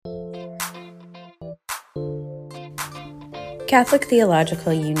Catholic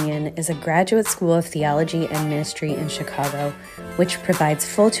Theological Union is a graduate school of theology and ministry in Chicago, which provides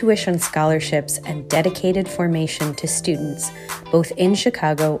full tuition scholarships and dedicated formation to students, both in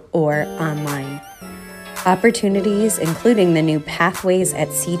Chicago or online. Opportunities, including the new Pathways at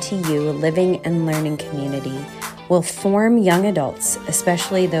CTU Living and Learning Community, will form young adults,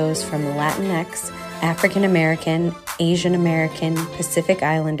 especially those from Latinx, African American, Asian American, Pacific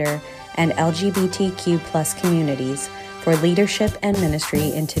Islander, and LGBTQ+ communities for leadership and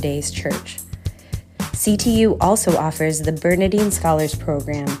ministry in today's church. CTU also offers the Bernardine Scholars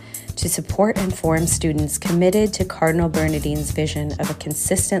Program to support and form students committed to Cardinal Bernardine's vision of a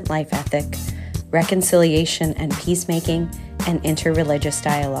consistent life ethic, reconciliation and peacemaking, and interreligious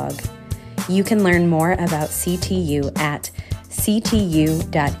dialogue. You can learn more about CTU at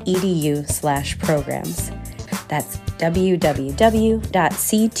ctu.edu/programs. That's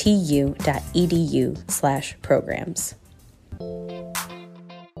www.ctu.edu/programs.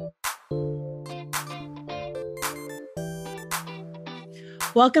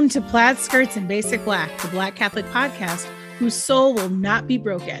 Welcome to Plaid Skirts and Basic Black, the Black Catholic podcast whose soul will not be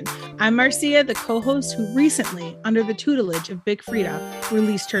broken. I'm Marcia, the co-host who recently, under the tutelage of Big Frida,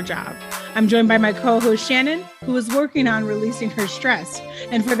 released her job. I'm joined by my co-host Shannon, who is working on releasing her stress.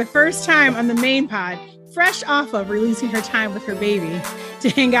 And for the first time on the main pod, fresh off of releasing her time with her baby, to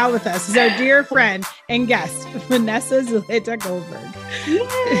hang out with us is our dear friend and guest, Vanessa Zuleta Goldberg.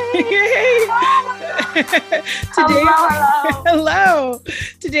 Hello.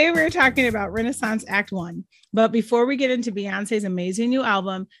 Today we're talking about Renaissance Act 1. But before we get into Beyonce's amazing new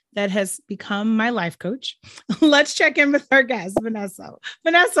album that has become my life coach, let's check in with our guest, Vanessa.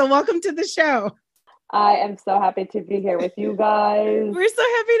 Vanessa, welcome to the show. I am so happy to be here with you guys. We're so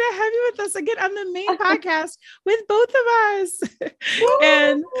happy to have you with us again on the main podcast with both of us.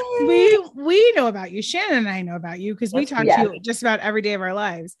 And we know about you. Shannon and I know about you because we talk to you just about every day of our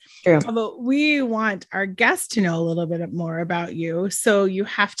lives. True. Although we want our guests to know a little bit more about you. So you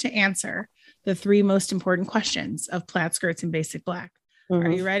have to answer the 3 most important questions of Plaid Skirts and Basic Black. Mm-hmm.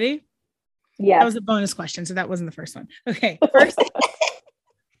 Are you ready? Yeah. That was a bonus question, so that wasn't the first one. Okay. First,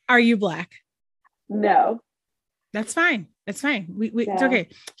 are you Black? No. That's fine. It's fine. It's okay.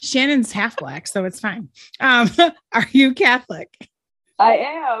 Shannon's half Black, so it's fine. Are you Catholic? I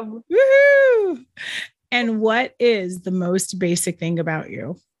am. Woohoo! And what is the most basic thing about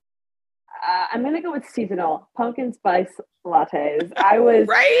you? I'm going to go with seasonal pumpkin spice lattes. I was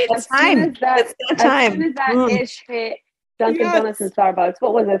right. As soon as that ish hit Dunkin' Donuts and Starbucks.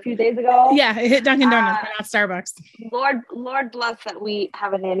 What was it? A few days ago? Yeah, it hit Dunkin' Donuts, but not Starbucks. Lord bless that we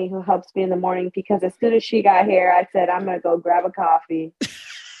have a nanny who helps me in the morning, because as soon as she got here, I said, I'm going to go grab a coffee.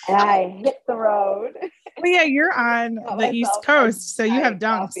 And I hit the road. Well, yeah, you're on the East Coast, so you have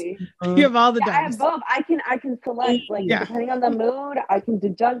dunks. You have all the dunks. I have both. I can select, depending on the mood. I can do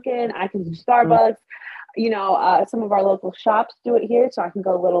Dunkin', I can do Starbucks. You know, some of our local shops do it here, so I can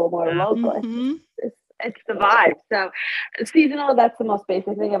go a little more local. Mm-hmm. It's the vibe. So seasonal, that's the most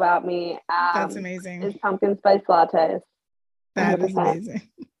basic thing about me. That's amazing. Is pumpkin spice lattes. That is amazing.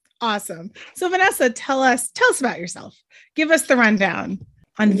 Awesome. So Vanessa, tell us about yourself. Give us the rundown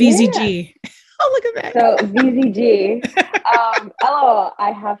on VZG. Oh, look at that. So VZG. LOL,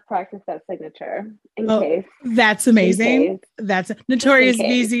 I have practiced that signature in case. That's amazing. That's notorious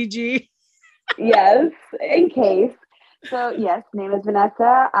VZG. Yes, in case. So yes, name is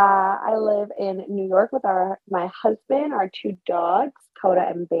Vanessa. I live in New York with my husband, our 2 dogs, Coda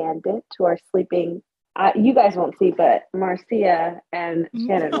and Bandit, who are sleeping. You guys won't see, but Marcia and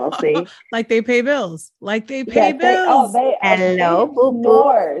Shannon will see. Like they pay bills. Hello,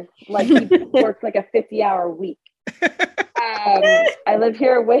 snores. Like he works like a 50-hour week. I live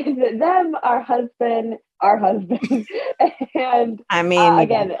here with them, our husband, and I mean,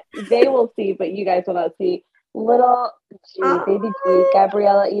 again, they will see, but you guys will not see. Little G, baby G,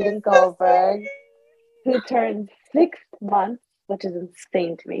 Gabriella Eden Goldberg, who turned 6 months, which is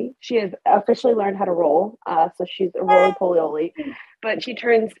insane to me. She has officially learned how to roll, so she's a roly-poly, but she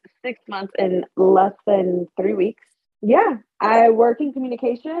turns 6 months in less than 3 weeks. Yeah, I work in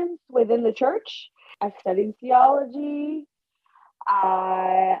communications within the church. I studied theology.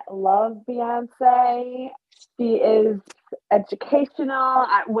 I love Beyonce. She is educational.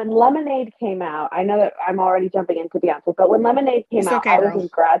 When Lemonade came out, I know that I'm already jumping into Beyonce, but when Lemonade came out, I was in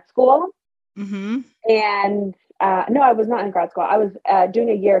grad school. Mm-hmm. And no, I was not in grad school. I was doing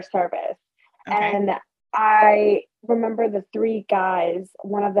a year service. Okay. And I remember the 3 guys,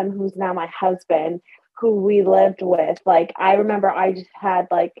 one of them who's now my husband, who we lived with. Like, I remember I just had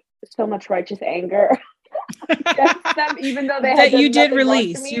like so much righteous anger against them, even though they had that you did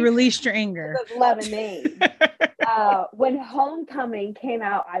release. You released your anger. Lemonade. when Homecoming came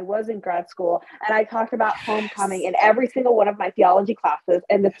out, I was in grad school and I talked about Homecoming in every single one of my theology classes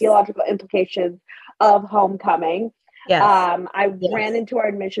and the theological implications of Homecoming. Yes. I ran into our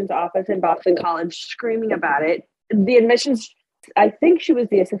admissions office in Boston College screaming about it. The admissions, I think she was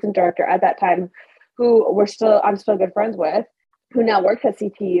the assistant director at that time, who I'm still good friends with, who now works at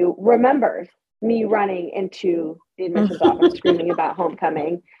CTU, remembers me running into the admissions office screaming about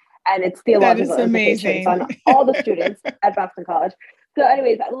Homecoming and its theological implications on all the students at Boston College. So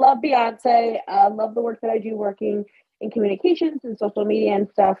anyways, I love Beyonce. I love the work that I do working in communications and social media and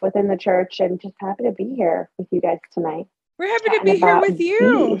stuff within the church, and just happy to be here with you guys tonight. We're happy to be here with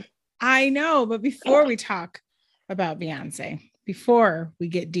you. I know, but before we talk about Beyonce, before we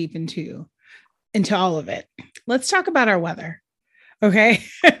get deep into all of it, let's talk about our weather. Okay.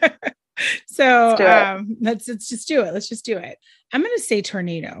 So let's just do it. Let's just do it. I'm going to say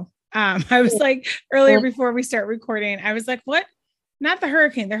tornado. I was like earlier before we start recording, I was like, what? Not the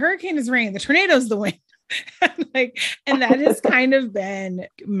hurricane. The hurricane is rain. The tornado is the wind. And that has kind of been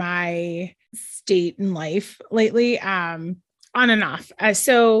my state in life lately, on and off.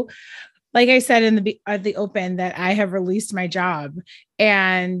 So like I said in the open, that I have released my job,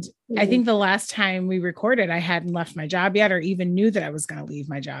 and I think the last time we recorded, I hadn't left my job yet, or even knew that I was going to leave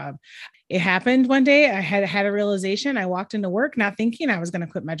my job. It happened one day. I had a realization. I walked into work not thinking I was going to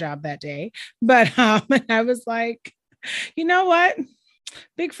quit my job that day, but and I was like, you know what?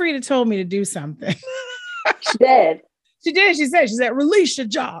 Big Frida told me to do something. She did. She did. She said, release your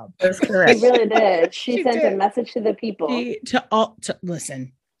job. That's correct. She really did. She sent a message to the people. To all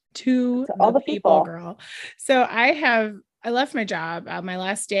the people, girl. So I left my job. My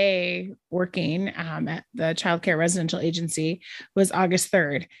last day working at the childcare residential agency was August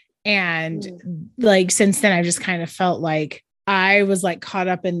 3rd. And like, since then, I've just kind of felt like I was like caught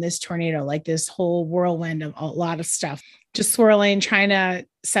up in this tornado, like this whole whirlwind of a lot of stuff, just swirling, trying to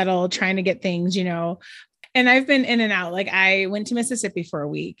settle, trying to get things, and I've been in and out. Like, I went to Mississippi for a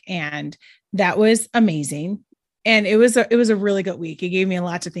week, and that was amazing. And it was a really good week. It gave me a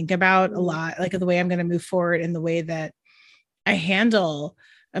lot to think about, a lot, like the way I'm going to move forward and the way that I handle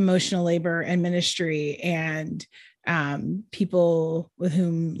emotional labor and ministry and people with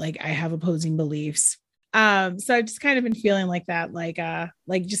whom like I have opposing beliefs. So I've just kind of been feeling like that, like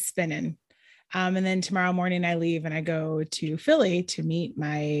just spinning. And then tomorrow morning I leave and I go to Philly to meet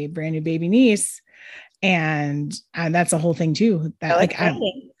my brand new baby niece. And that's a whole thing too. That like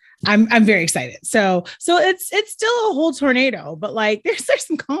I'm very excited. So it's still a whole tornado, but like there's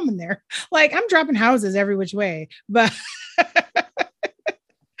some calm in there. Like I'm dropping houses every which way, but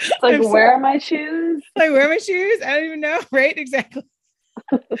like, where are my shoes? Like, where are my shoes? I don't even know. Right? Exactly.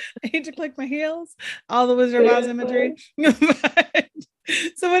 I need to click my heels. All the Wizard of Oz imagery.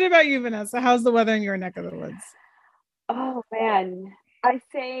 So what about you, Vanessa? How's the weather in your neck of the woods? Oh man, I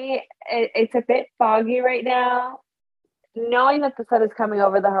say it's a bit foggy right now, knowing that the sun is coming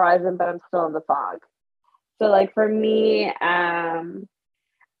over the horizon, but I'm still in the fog. So like for me, I'm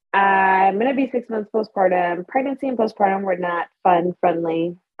going to be 6 months postpartum. Pregnancy and postpartum were not fun,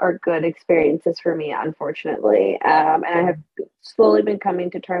 friendly, or good experiences for me, unfortunately. And I have slowly been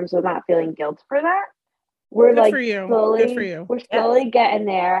coming to terms with not feeling guilt for that. We're good for you. We're slowly getting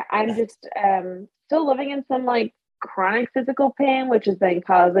there. I'm just still living in some like chronic physical pain, which has been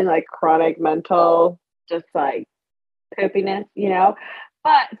causing like chronic mental, just like poopiness,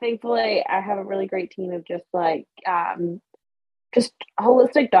 But thankfully, I have a really great team of just like just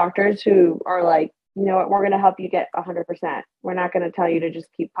holistic doctors who are like, you know what, we're going to help you get 100%. We're not going to tell you to just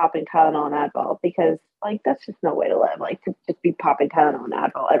keep popping Tylenol and Advil, because like, that's just no way to live, like to just be popping Tylenol and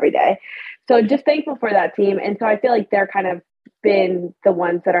Advil every day. So just thankful for that team. And so I feel like they're kind of been the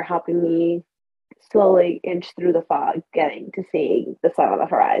ones that are helping me slowly inch through the fog, getting to seeing the sun on the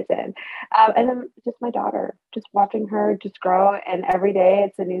horizon. And then just my daughter, just watching her just grow. And every day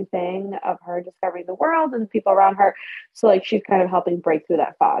it's a new thing of her discovering the world and the people around her. So like, she's kind of helping break through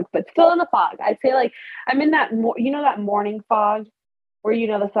that fog, but still in the fog. I'd say like, I'm in that, that morning fog where,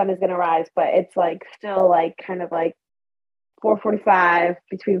 the sun is going to rise, but it's like still like kind of like 4:45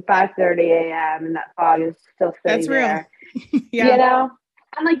 between 5:30 a.m. and that fog is still sitting That's real. there. Yeah.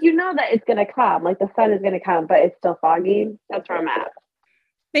 And like, that it's going to come, like the sun is going to come, but it's still foggy. That's where I'm at.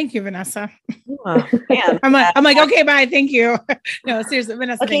 Thank you, Vanessa. Oh, man. I'm like, okay, bye. Thank you. No, seriously,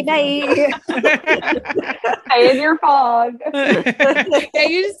 Vanessa. Okay, bye. Stay in your fog. Yeah,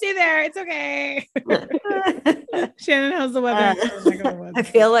 you just stay there. It's okay. Shannon, how's the weather? I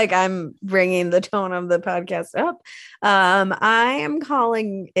feel like I'm bringing the tone of the podcast up. I am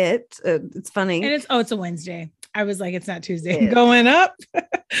calling it. It's funny. And it's a Wednesday. I was like, it's not Tuesday. Going up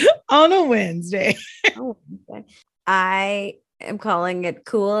on a Wednesday. Oh, I am calling it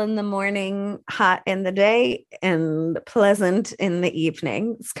cool in the morning, hot in the day, and pleasant in the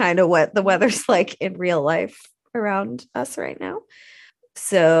evening. It's kind of what the weather's like in real life around us right now.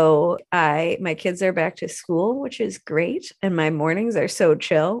 So my kids are back to school, which is great. And my mornings are so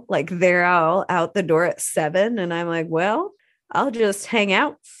chill. Like they're all out the door at 7. And I'm like, well, I'll just hang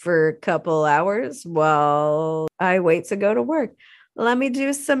out for a couple hours while I wait to go to work. Let me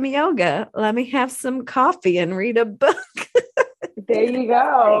do some yoga. Let me have some coffee and read a book. There you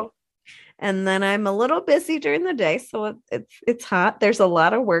go. And then I'm a little busy during the day. So it's hot. There's a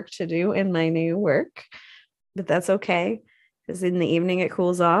lot of work to do in my new work, but that's okay. Because in the evening it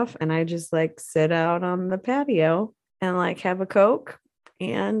cools off and I just like sit out on the patio and like have a Coke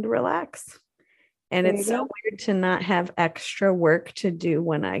and relax. And it's so weird to not have extra work to do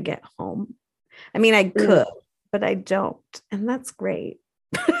when I get home. I mean, I could, but I don't. And that's great.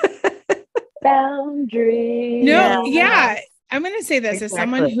 Boundaries. No, yeah. I'm going to say this as Exactly.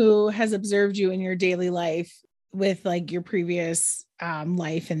 someone who has observed you in your daily life with like your previous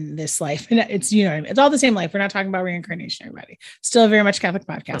life and this life. And it's, you know, it's all the same life. We're not talking about reincarnation, everybody. Still a very much Catholic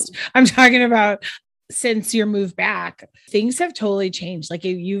podcast. I'm talking about since your move back, things have totally changed. Like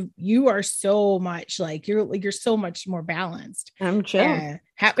you are so much like, you're so much more balanced. I'm chill.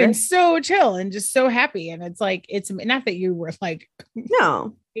 And so chill and just so happy. And it's like, it's not that you were like,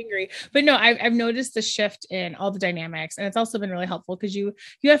 No. angry, but no, I've noticed the shift in all the dynamics, and it's also been really helpful because you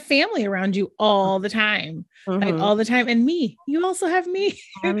have family around you all the time, like all the time, and you also have me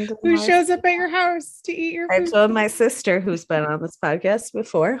who shows up at your house to eat your food. I told my sister who's been on this podcast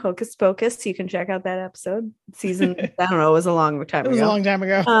before, Hocus Pocus. You can check out that episode. Season, I don't know, it was a long time ago. It was a long time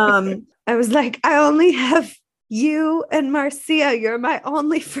ago. I was like, I only have you and Marcia. You're my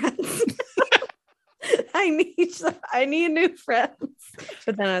only friends. I need new friends.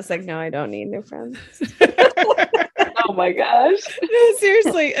 But then I was like, no, I don't need new friends. Oh my gosh. No,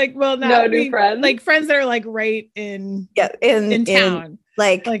 seriously. Like, well, no new friends. Like friends that are like right in town.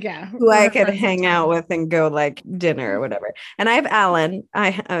 Like yeah, who I could hang out with and go like dinner or whatever. And I have Alan.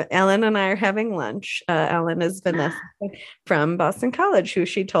 Ellen and I are having lunch. Ellen is Vanessa from Boston College, who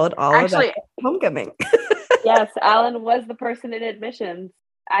she told all about homecoming. Yes, Alan was the person in admissions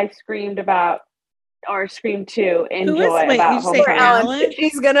I screamed about. Or scream to enjoy about homecoming. Ellen?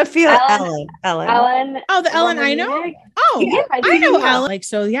 She's gonna feel Ellen. Oh, the Ellen I know. Oh, yeah, I know Ellen. Like,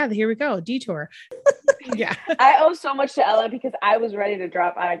 so yeah, here we go. Detour. Yeah. I owe so much to Ellen because I was ready to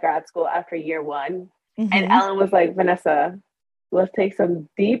drop out of grad school after year 1. And Ellen was like, Vanessa, let's take some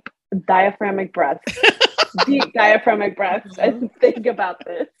deep diaphragmatic breaths. And think about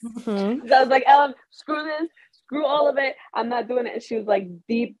this. So I was like, Ellen, screw this. Screw all of it. I'm not doing it. And she was like,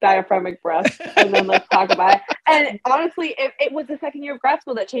 deep diaphragmatic breath. And then let's talk about it. And honestly, it was the second year of grad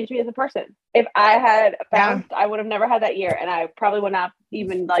school that changed me as a person. If I had bounced, I would have never had that year. And I probably would not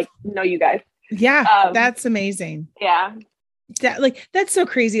even like know you guys. Yeah. That's amazing. Yeah. That's so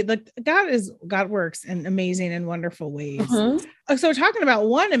crazy. Like God works in amazing and wonderful ways. So we're talking about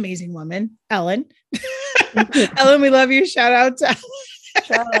one amazing woman, Ellen. Ellen, we love you. Shout out to This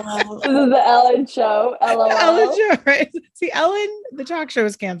is the Ellen show. LOL. Ellen show, right? See, Ellen, the talk show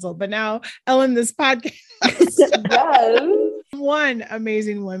is canceled, but now Ellen, this podcast. Yes. One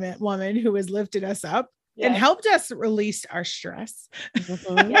amazing woman who has lifted us up and helped us release our stress.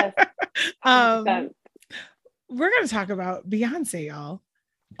 Yes. We're going to talk about Beyonce, y'all.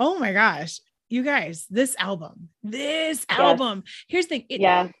 Oh my gosh. You guys, this album. Here's the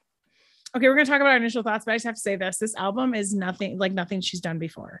thing. Okay, we're going to talk about our initial thoughts, but I just have to say this album is nothing she's done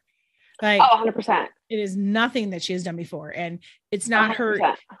before. Like 100%. It is nothing that she has done before. And it's not 100%.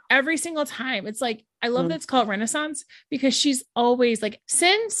 Her every single time. It's like, I love that it's called Renaissance because she's always like,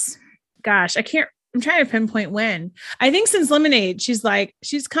 I'm trying to pinpoint when. I think since Lemonade,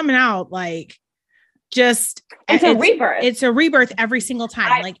 she's coming out like just. It's a rebirth. It's a rebirth every single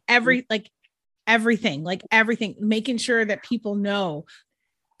time. Everything, making sure that people know.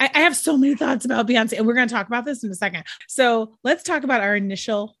 I have so many thoughts about Beyonce, and we're going to talk about this in a second. So let's talk about our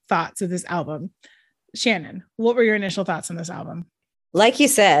initial thoughts of this album. Shannon, what were your initial thoughts on this album? Like you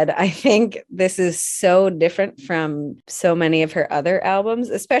said, I think this is so different from so many of her other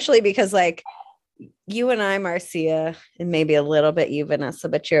albums, especially because like you and I, Marcia, and maybe a little bit you, Vanessa,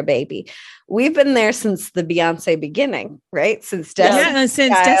 but you're a baby. We've been there since the Beyonce beginning, right? Since since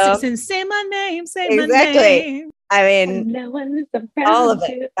Say My Name, Say My Name. I mean, no one is all of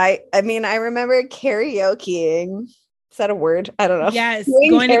it. I mean, I remember karaokeing. Is that a word? I don't know. Yes,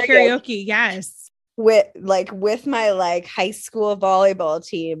 going to karaoke. Yes, with my like high school volleyball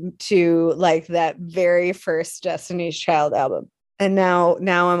team to like that very first Destiny's Child album. And now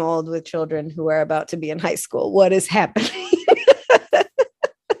I'm old with children who are about to be in high school. What is happening?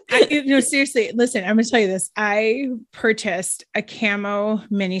 Seriously, listen, I'm going to tell you this. I purchased a camo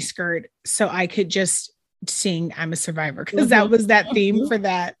mini skirt so I could just sing I'm a Survivor, because that was that theme for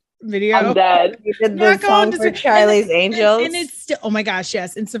that video. I'm dead. You did the song for Charlie's Angels. And it's still, oh my gosh,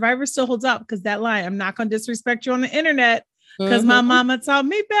 yes. And Survivor still holds up, because that line, I'm not going to disrespect you on the internet because my mama taught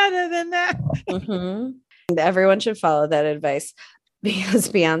me better than that. And everyone should follow that advice, because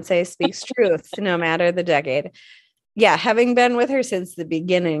Beyonce speaks truth no matter the decade. Yeah, having been with her since the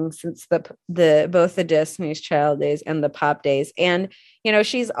beginning, since the both the Destiny's Child days and the pop days. And, you know,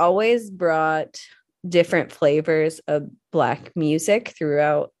 she's always brought different flavors of Black music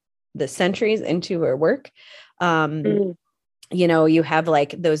throughout the centuries into her work. You know, you have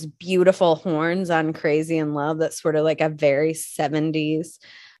like those beautiful horns on Crazy in Love. That's sort of like a very 70s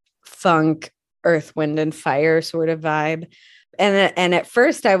funk, Earth, Wind and Fire sort of vibe. And at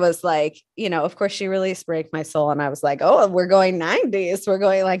first I was like, you know, of course she released Break My Soul. And I was like, oh, we're going 90s. We're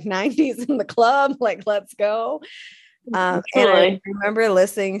going like 90s in the club. Like, let's go. And I remember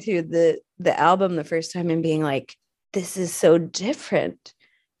listening to the album the first time and being like, this is so different.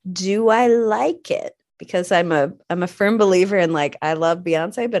 Do I like it? Because I'm a firm believer in, like, I love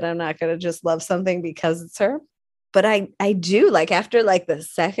Beyonce, but I'm not going to just love something because it's her. But I do, like, after like the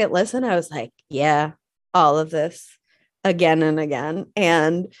second listen, I was like, yeah, all of this again and again.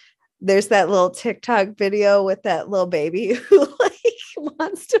 And there's that little TikTok video with that little baby who like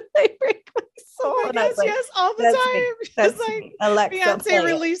wants to play Break My Soul. Oh my gosh, like, yes, all the time. That's like Alexa, Beyonce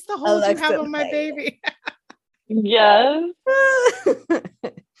released the Hold You Have on My Baby. Yes.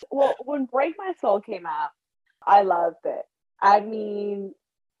 Well, when Break My Soul came out, I loved it. I mean,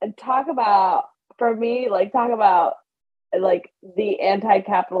 talk about the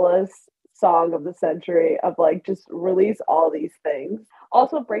anti-capitalist song of the century, of like, just release all these things.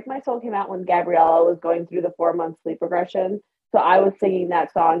 Also, Break My Soul came out when Gabriella was going through the 4-month sleep regression. So I was singing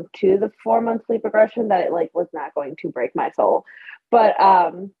that song to the 4-month sleep regression that it like was not going to break my soul. But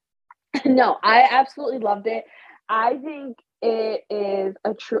no, I absolutely loved it. I think it is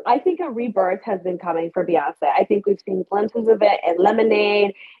I think a rebirth has been coming for Beyonce. I think we've seen glimpses of it in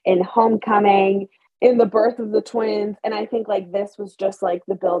Lemonade, in Homecoming, in the birth of the twins. And I think like this was just like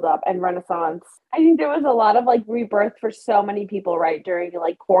the buildup and renaissance. I think there was a lot of like rebirth for so many people, right, during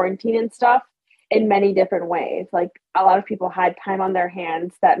like quarantine and stuff, in many different ways. Like a lot of people had time on their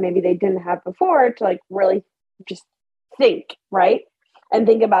hands that maybe they didn't have before to like really just think, right? And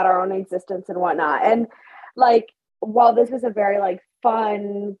think about our own existence and whatnot. And like, while this is a very like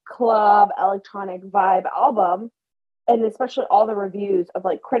fun club electronic vibe album, and especially all the reviews of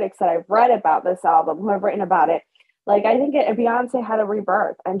like critics that I've read about this album, who have written about it, like I think Beyonce had a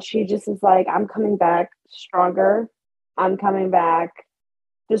rebirth, and she just is like, I'm coming back stronger. I'm coming back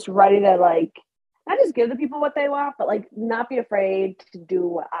just ready to like, not just give the people what they want, but like not be afraid to do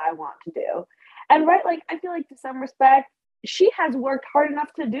what I want to do. And right, like I feel like to some respect, she has worked hard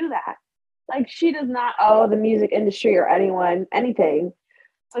enough to do that. Like she does not owe the music industry or anyone anything.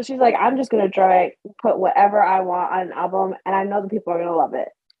 So she's like, I'm just going to put whatever I want on an album, and I know the people are going to love it.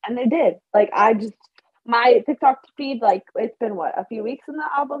 And they did. Like my TikTok feed, like it's been a few weeks since the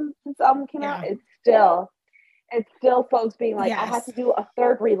album came out. It's still folks being like, I had to do a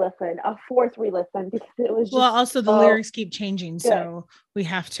third re-listen, a fourth re-listen, because it was just also the lyrics keep changing. Good. So we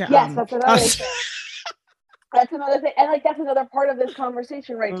have to. Yes, that's another thing. That's another thing. And like, that's another part of this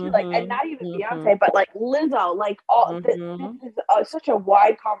conversation, right? Too. Like, and not even Beyonce, but like Lizzo, like all this is such a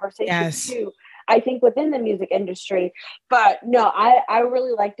wide conversation too, I think, within the music industry. But no, I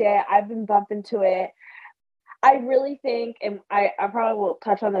really liked it. I've been bumping to it. I really think, and I probably will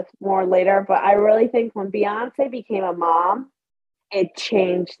touch on this more later, but I really think when Beyonce became a mom, it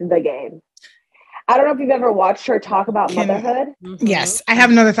changed the game. I don't know if you've ever watched her talk about motherhood. Yes, I have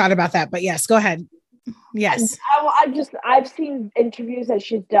another thought about that, but yes, go ahead. Yes. I've seen interviews that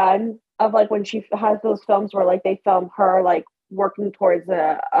she's done of like when she has those films where like they film her like working towards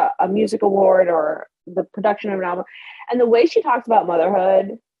a music award or the production of an album, and the way she talks about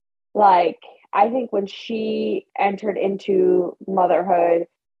motherhood, like I think when she entered into motherhood,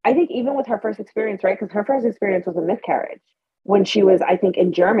 I think even with her first experience, right, because her first experience was a miscarriage when she was, I think,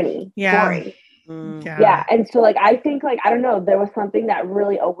 in Germany. Yeah. Yeah. And so like I think like, I don't know, there was something that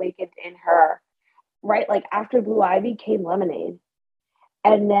really awakened in her, right? Like after Blue Ivy came Lemonade,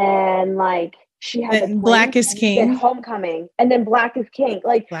 and then like she had Black is King, Homecoming, and then Black is King.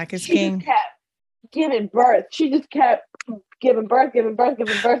 Like Black is King. Just kept giving birth. She just kept giving birth.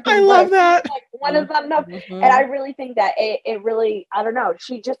 I love that. Like one is not enough. And I really think that it really, I don't know,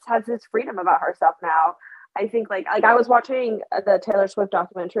 she just has this freedom about herself now I think like I was watching the Taylor Swift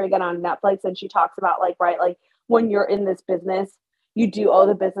documentary again on Netflix, and she talks about like, right, like when you're in this business, you do owe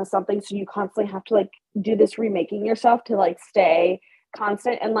the business something. So you constantly have to like do this remaking yourself to like stay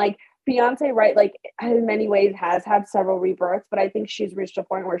constant. And like Beyonce, right, like in many ways has had several rebirths, but I think she's reached a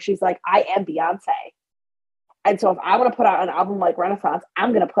point where she's like, I am Beyonce. And so if I want to put out an album like Renaissance,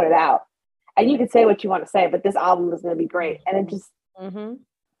 I'm going to put it out. And you can say what you want to say, but this album is going to be great. And it just.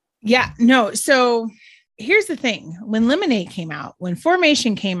 Yeah, no. So here's the thing. When Lemonade came out, when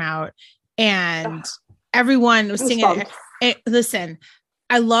Formation came out, and everyone was singing it, listen,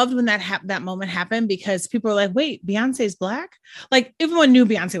 I loved when that moment happened, because people were like, wait, Beyonce's black? Like everyone knew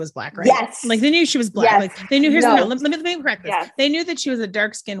Beyonce was black, right? Yes. Like they knew she was black. Yes. Like they knew, let me correct this. Yes. They knew that she was a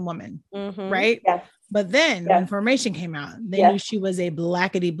dark-skinned woman, right? Yes. But then when Formation came out, they knew she was a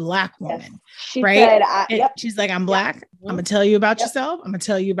blackity black woman, she right? Said, she's like, I'm black. I'm going to tell you about yourself. I'm going to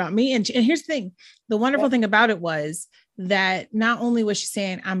tell you about me. And here's the thing. The wonderful thing about it was that not only was she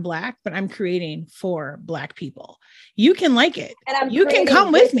saying I'm black, but I'm creating for black people. You can like it. And you can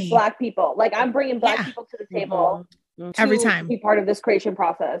come with me. Black people. Like I'm bringing black people to the table every time. Be part of this creation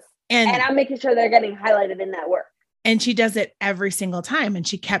process. And I'm making sure they're getting highlighted in that work. And she does it every single time. And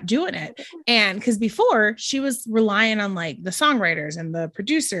she kept doing it. And because before she was relying on like the songwriters and the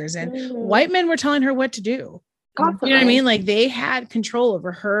producers, and white men were telling her what to do. Constantly. You know what I mean? Like they had control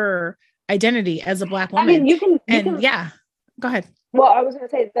over her identity as a black woman. I mean, you can go ahead. Well, I was going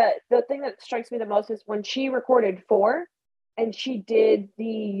to say that the thing that strikes me the most is when she recorded 4 and she did the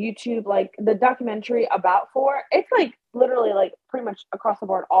YouTube, like the documentary about 4, it's like literally like pretty much across the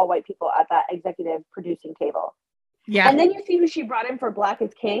board, all white people at that executive producing table. Yeah. And then you see who she brought in for Black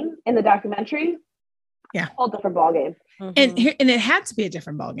is King in the documentary. Yeah. Whole different ballgame. And it had to be a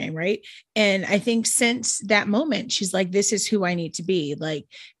different ballgame, right? And I think since that moment, she's like, this is who I need to be, like,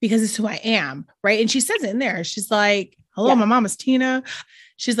 because it's who I am, right? And she says it in there. She's like, hello, my mom is Tina.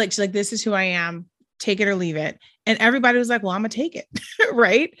 She's like, this is who I am. Take it or leave it. And everybody was like, well, I'm gonna take it,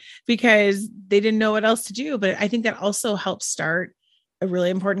 right? Because they didn't know what else to do. But I think that also helped start a really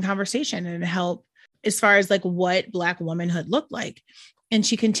important conversation and help as far as like what Black womanhood looked like. And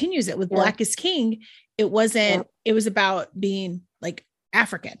she continues it with Black is King. It wasn't, it was about being like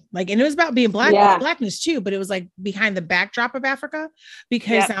African, like, and it was about being black, blackness too, but it was like behind the backdrop of Africa,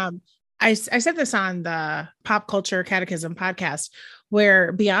 because I said this on the Pop Culture Catechism podcast,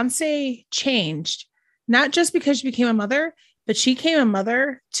 where Beyonce changed, not just because she became a mother, but she became a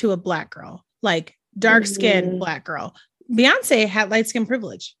mother to a Black girl, like dark skinned Black girl. Beyonce had light skin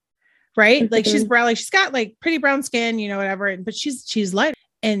privilege, right? Like she's brown, like she's got like pretty brown skin, you know, whatever, but she's light.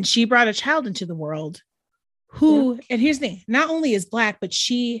 And she brought a child into the world who, and here's the thing, not only is Black, but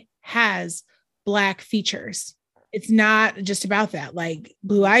she has Black features. It's not just about that. Like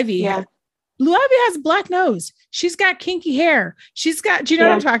Blue Ivy has a Black nose. She's got kinky hair. She's got, do you know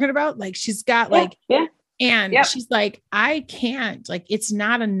what I'm talking about? Like she's got and she's like, I can't, like, it's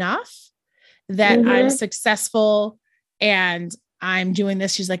not enough that I'm successful and I'm doing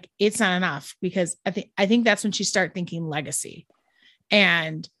this. She's like, it's not enough, because I think that's when she started thinking legacy.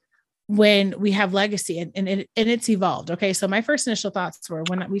 And when we have legacy and it's evolved. Okay. So my first initial thoughts were,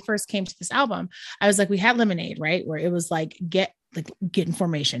 when we first came to this album, I was like, we had Lemonade, right? Where it was like, get in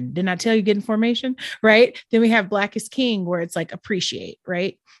formation. Didn't I tell you get in formation? Right. Then we have Black is King, where it's like appreciate.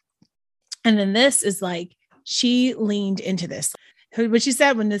 Right. And then this is like, she leaned into this. What she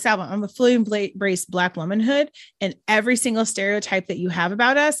said when this album, I'm a fully embrace Black womanhood, and every single stereotype that you have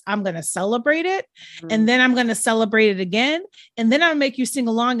about us, I'm going to celebrate it. And then I'm going to celebrate it again. And then I'll make you sing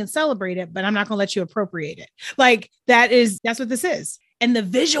along and celebrate it, but I'm not going to let you appropriate it. Like that's what this is. And the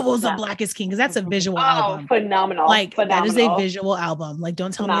visuals of Black is King, because that's a visual album. Phenomenal. Like that is a visual album. Like,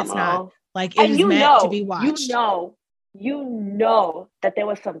 don't tell me it's not. Like it is meant to be watched. You know that there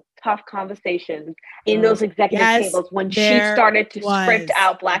was some tough conversations in those executive tables when she started to script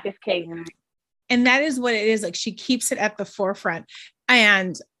out Black is King. And that is what it is. Like she keeps it at the forefront.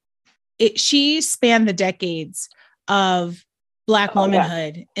 And she spanned the decades of Black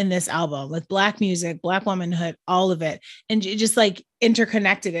womanhood in this album, with Black music, Black womanhood, all of it. And just like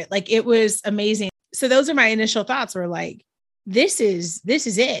interconnected it. Like it was amazing. So those are my initial thoughts, were like, this is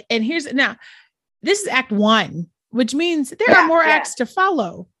it. And this is act 1. Which means there are more acts to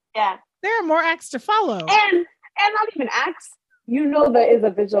follow. Yeah. There are more acts to follow. And not even acts. You know there is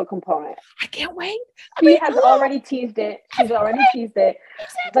a visual component. I can't wait. She has already teased it. She's already teased it.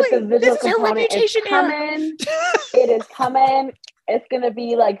 Exactly. But the visual component is coming. It is coming. It's going to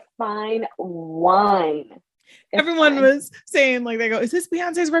be like fine wine. Everyone fine. was saying, like, they go, is this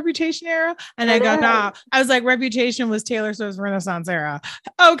Beyonce's Reputation era? And I go, nah. I was like, Reputation was Taylor Swift's Renaissance era.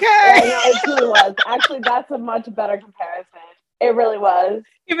 Okay. Yeah, no, it truly was. Actually, that's a much better comparison. It really was.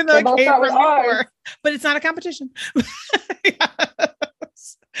 Even though They it both came start from with before. R's. But it's not a competition.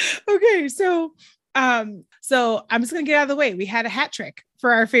 Yes. Okay, so I'm just gonna get out of the way. We had a hat trick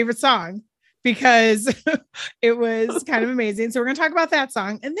for our favorite song because it was kind of amazing. So we're gonna talk about that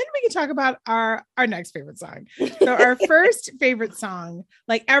song, and then we can talk about our next favorite song. So our first favorite song,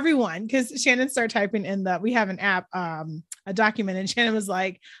 like everyone, because Shannon started typing in we have an app, a document, and Shannon was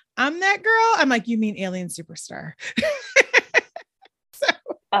like, "I'm that girl." I'm like, "You mean Alien Superstar?"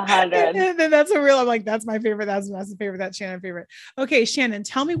 100. And then that's a real, I'm like, that's my favorite. That's my favorite. That's Shannon's favorite. Okay, Shannon,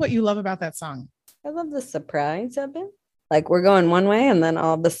 tell me what you love about that song. I love the surprise of it. Like we're going one way, and then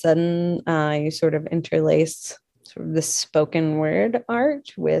all of a sudden, you sort of interlace sort of this spoken word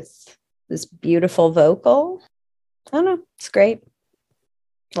art with this beautiful vocal. I don't know. It's great.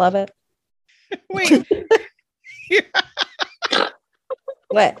 Love it. Wait.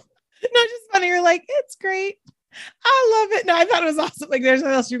 What? No, just funny. You're like, it's great. I love it. No, I thought it was awesome. Like, there's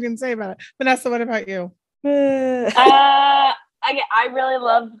nothing else you can say about it. Vanessa, what about you? I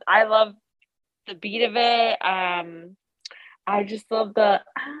love the beat of it. I just love the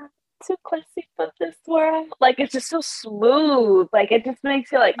too classy for this world. Like, it's just so smooth. Like, it just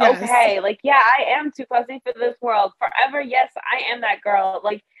makes you like, Yes. okay, like, yeah, I am too classy for this world forever. Yes, I am that girl.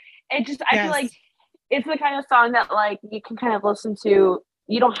 Like, it just, I feel like it's the kind of song that like you can kind of listen to.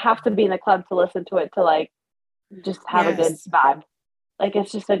 You don't have to be in the club to listen to it to like just have a good vibe. Like,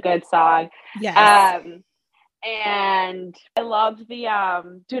 it's just a good song. Yes. And I loved the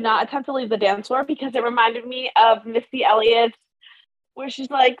do not attempt to leave the dance floor because it reminded me of Missy Elliott's where she's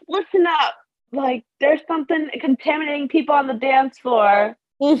like, listen up, like there's something contaminating people on the dance floor.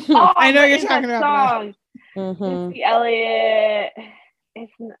 Oh, I know you're talking about song. Missy Elliott,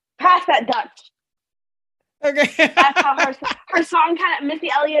 it's Pass That Dutch. Okay. That's how her song kind of, Missy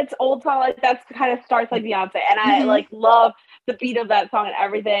Elliott's old song, like that's kind of starts like Beyonce, and I like love the beat of that song and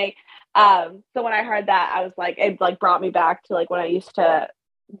everything. So when I heard that, I was like, it like brought me back to like when I used to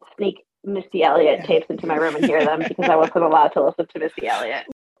sneak Missy Elliott tapes into my room and hear them because I wasn't allowed to listen to Missy Elliott.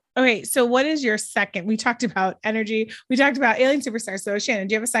 Okay, so what is your second? We talked about energy. We talked about Alien Superstar. So Shannon,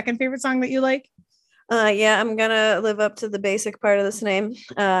 do you have a second favorite song that you like? Yeah, I'm gonna live up to the basic part of this name.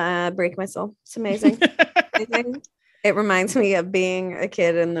 Break My Soul. It's amazing. It reminds me of being a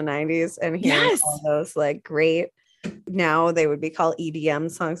kid in the 90s and hearing all those like great, now they would be called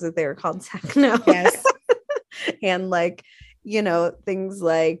EDM songs, that they were called techno. Yes. And like, you know, things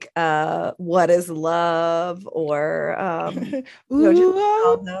like What Is Love, or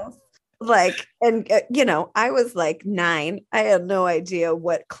like, and you know, I was like 9. I had no idea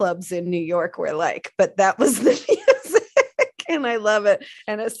what clubs in New York were like, but that was the music and I love it.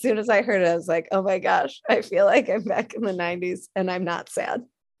 And as soon as I heard it, I was like, oh my gosh, I feel like I'm back in the 90s and I'm not sad,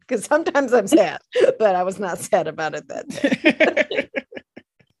 because sometimes I'm sad, but I was not sad about it that day.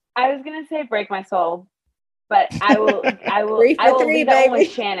 I was gonna say Break My Soul, but I will leave that one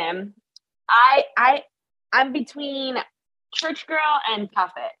with Shannon. I'm between Church Girl and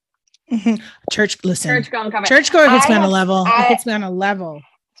Cuff It. Church Girl and Cuff It. Church Girl hits me on a level. It hits me on a level.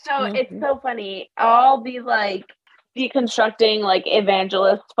 So it's so funny. All these like deconstructing like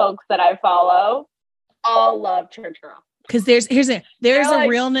evangelist folks that I follow all love Church Girl. Because there's a like,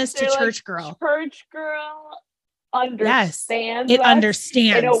 realness to Church Girl. Church Girl understands. It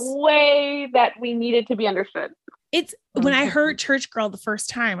understands in a way that we needed to be understood. It's when I heard Church Girl the first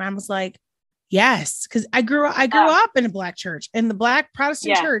time, I was like, yes, because I grew up in a Black church, and the Black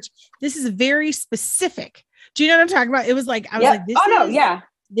Protestant church. This is very specific. Do you know what I'm talking about? It was like I was like,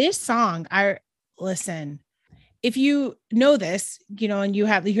 this song. Listen. If you know this, you know, and you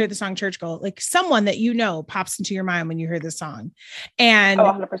hear the song Church Girl, like someone that you know pops into your mind when you hear this song. And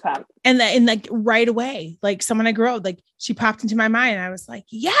 100%. And like right away, like someone I grew up, like she popped into my mind and I was like,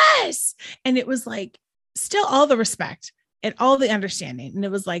 yes. And it was like still all the respect and all the understanding. And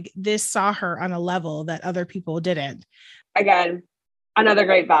it was like, this saw her on a level that other people didn't. Again, another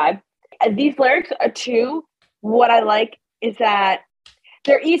great vibe. These lyrics are too, what I like is that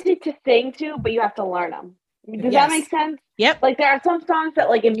they're easy to sing to, but you have to learn them. Does that make sense? Yep. Like there are some songs that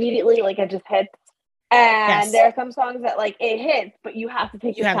like immediately like it just hits, and there are some songs that like it hits, but you have to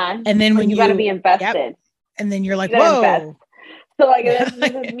take your time. And then when you got to be invested, and then you're like, whoa. Invest. So like this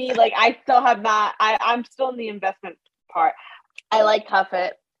is me. Like I still have not. I'm still in the investment part. I like Cuff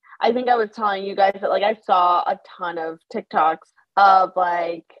It. I think I was telling you guys that like I saw a ton of TikToks of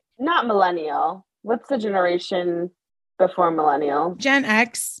like not millennial. What's the generation before millennial? Gen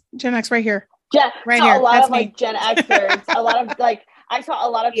X right here. Right so here. a lot That's of me. like Gen Xers, a lot of like I saw a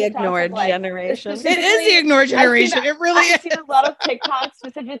lot of The TikToks ignored of, like, generation. It is the ignored generation. It really I've is. seen a lot of TikToks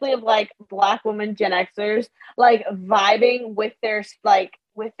specifically of like Black women Gen Xers like vibing with their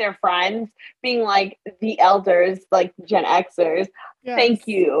friends, being like the elders, like Gen Xers. Yes. Thank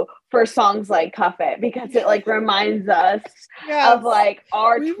you for songs like Cuff It, because it like reminds us Yes. of like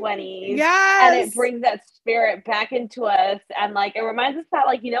our 20s. Yes. And it brings that spirit back into us. And like it reminds us that,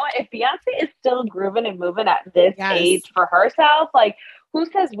 like, you know what, if Beyonce is still grooving and moving at this age for herself, like who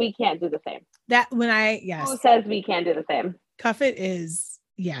says we can't do the same? Who says we can't do the same? Cuff It is,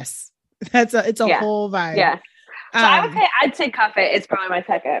 yes. It's a whole vibe. Yeah. So I'd say Cuff It is probably my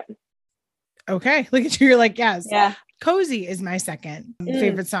second. Okay. Look at you. You're like, yes. Yeah. Cozy is my second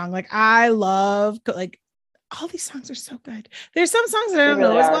favorite song. Like I love, like, all these songs are so good. There's some songs that I don't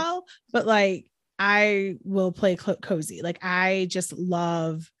know as well, but like I will play Cozy. Like I just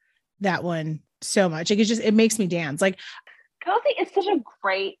love that one so much. Like it makes me dance. Like Cozy is such a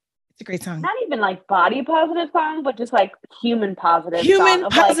great song. Not even like body positive song, but just like human positive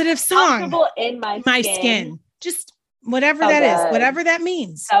song. Comfortable in my skin. Just whatever that is, whatever that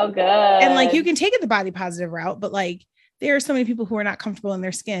means. So good. And like you can take it the body positive route, but like there are so many people who are not comfortable in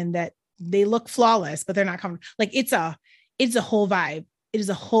their skin that they look flawless, but they're not comfortable. Like it's a whole vibe. It is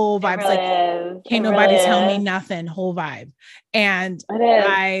a whole vibe. It's like can't nobody tell me nothing, whole vibe. And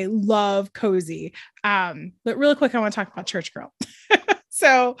I love Cozy. But real quick, I want to talk about Church Girl.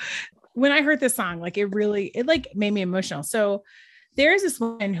 So when I heard this song, like it like made me emotional. So there's this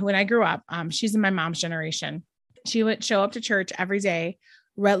woman who, when I grew up, she's in my mom's generation. She would show up to church every day,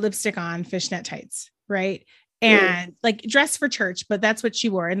 red lipstick on, fishnet tights, right? And like dressed for church, but that's what she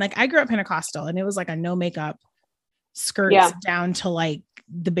wore. And like I grew up Pentecostal, and it was like a no makeup skirts down to like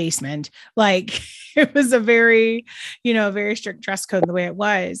the basement. Like it was a very, very strict dress code the way it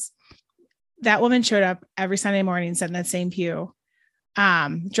was. That woman showed up every Sunday morning, sat in that same pew,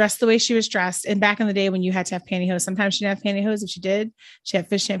 dressed the way she was dressed. And back in the day when you had to have pantyhose, sometimes she didn't have pantyhose. If she did, she had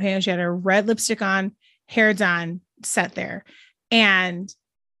fishnet pantyhose. She had her red lipstick on, hair done, sat there. And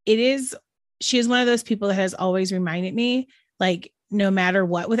she is one of those people that has always reminded me, like, no matter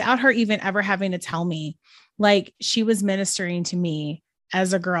what, without her even ever having to tell me, like she was ministering to me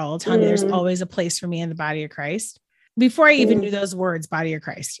as a girl, telling me there's always a place for me in the body of Christ. Before I even knew those words, body of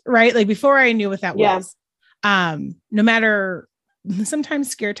Christ, right? Like before I knew what that was, no matter sometimes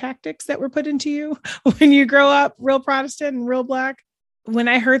scare tactics that were put into you when you grow up real Protestant and real Black. When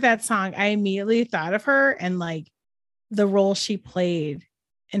I heard that song, I immediately thought of her and like the role she played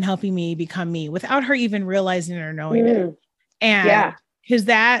in helping me become me without her even realizing it or knowing it. And because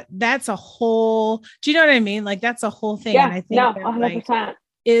that's a whole, do you know what I mean? Like that's a whole thing. Yeah, and I think that, 100%. like,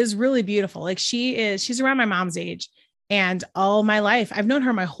 is really beautiful. Like she's around my mom's age, and all my life, I've known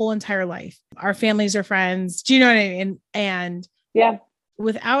her my whole entire life. Our families are friends. Do you know what I mean? And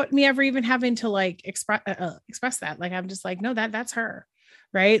without me ever even having to like express that, like, I'm just like, no, that's her,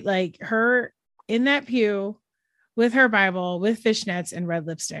 right? Like her in that pew with her Bible, with fishnets and red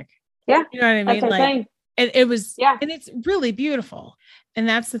lipstick. Yeah. You know what I mean? Like, and it was, and it's really beautiful. And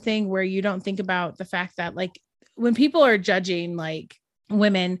that's the thing where you don't think about the fact that like when people are judging like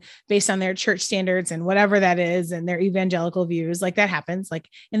women based on their church standards and whatever that is, and their evangelical views, like that happens. Like,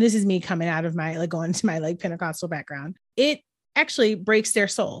 and this is me coming out of my, like going to my like Pentecostal background. It actually breaks their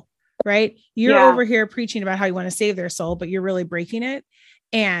soul, right? You're over here preaching about how you want to save their soul, but you're really breaking it.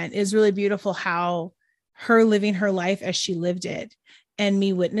 And it's really beautiful how her living her life as she lived it, and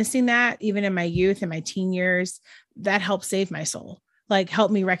me witnessing that even in my youth and my teen years, that helped save my soul. Like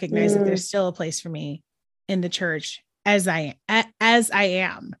help me recognize that there's still a place for me in the church as I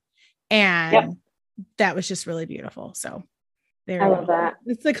am. And that was just really beautiful. So there, I love that.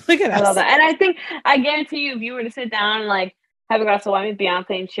 It's like, look at us. I love that. And I guarantee you, if you were to sit down and like have a glass of wine with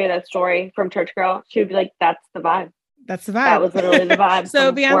Beyonce and share that story from Church Girl, she would be like, that's the vibe. That's the vibe. That was literally the vibe.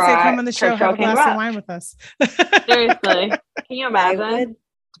 So Beyonce, come on the show, have a glass of wine with us. Seriously. Can you imagine? I would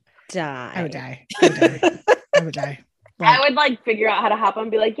die. I would die. I would die. Like, I would like figure out how to hop on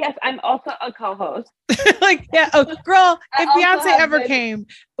and be like, yes, I'm also a co-host. Like, yeah. Oh, girl, if Beyonce ever came,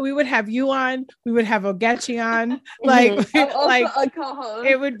 we would have you on. We would have Ogechi on. Like, like a co-host.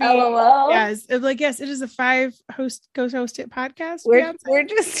 It would be, LOL. yes. It, like, yes, it is a 5-host podcast. We're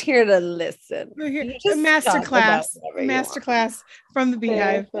just here to listen. We're here. A masterclass from the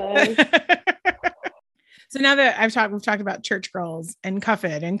Beehive. So now that we've talked about Church Girls and Cuff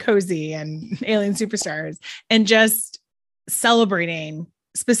It and Cozy and Alien Superstars and just celebrating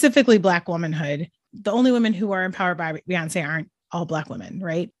specifically Black womanhood. The only women who are empowered by Beyonce aren't all Black women,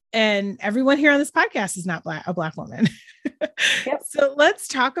 right? And everyone here on this podcast is not a Black woman. So let's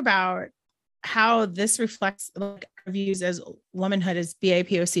talk about how this reflects like our views as womanhood as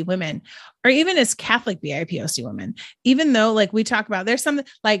BIPOC women, or even as Catholic BIPOC women. Even though like we talk about, there's something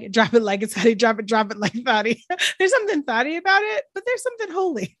like drop it like it's hottie, drop it like thotty. There's something thotty about it, but there's something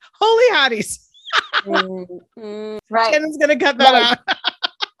holy hotties. Right. Shannon's gonna cut that out.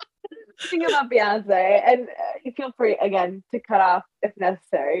 Think about Beyonce, and you feel free again to cut off if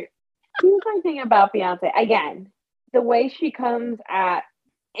necessary. Here's my thing about Beyonce. Again, the way she comes at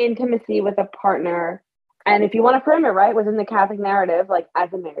intimacy with a partner, and if you want to frame it right within the Catholic narrative, like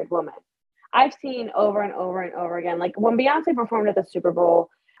as a married woman, I've seen over and over and over again. Like when Beyonce performed at the Super Bowl,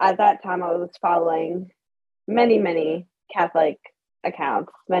 at that time I was following many Catholic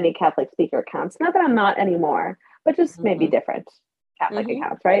accounts, many Catholic speaker accounts. Not that I'm not anymore, but just maybe different Catholic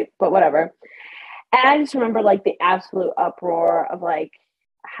accounts, right? But whatever. And I just remember like the absolute uproar of like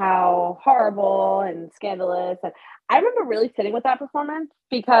how horrible and scandalous. And I remember really sitting with that performance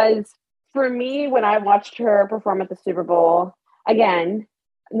because for me, when I watched her perform at the Super Bowl, again,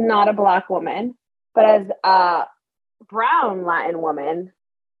 not a Black woman, but as a brown Latin woman,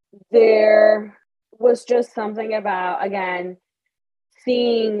 there was just something about, again,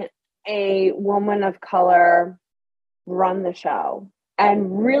 seeing a woman of color run the show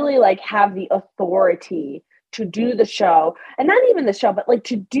and really like have the authority to do the show, and not even the show, but like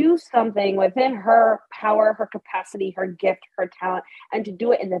to do something within her power, her capacity, her gift, her talent, and to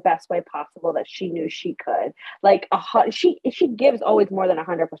do it in the best way possible that she knew she could. Like she gives always more than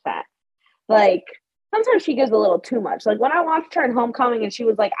 100%. Like sometimes she gives a little too much. Like when I watched her in Homecoming and she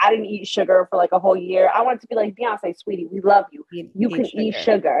was like, I didn't eat sugar for like a whole year. I wanted to be like, Beyonce, sweetie, we love you. You can eat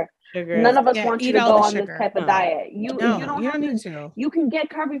sugar. None of us want you to go on this type of diet. You don't need to. You can get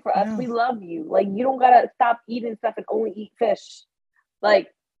curvy for us. We love you. Like you don't gotta stop eating stuff and only eat fish.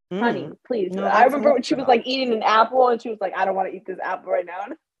 Like, honey, please. No, I remember when she was like eating an apple and she was like, I don't want to eat this apple right now.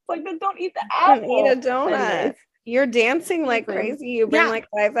 And it's like, then don't eat the apple. Eat a donut. Anyways. You're dancing like crazy. You burn like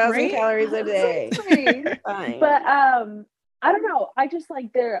 5,000 calories a day. But I don't know. I just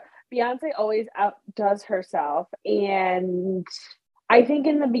like Beyonce always outdoes herself, and I think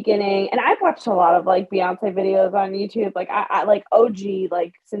in the beginning, and I've watched a lot of like Beyonce videos on YouTube. Like I like OG,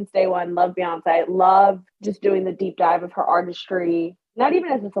 like since day one, love Beyonce. Love just doing the deep dive of her artistry, not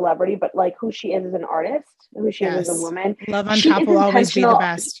even as a celebrity, but like who she is as an artist, who she is as a woman. Love on top will always be the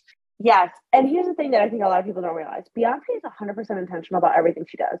best. Yes. And here's the thing that I think a lot of people don't realize. Beyonce is 100% intentional about everything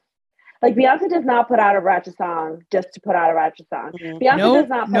she does. Like Beyonce does not put out a ratchet song just to put out a ratchet song. Beyonce does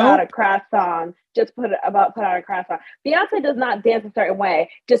not put out a crass song just to put out a crass song. Beyonce does not dance a certain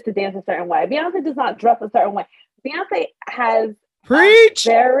way just to dance a certain way. Beyonce does not dress a certain way. Beyonce has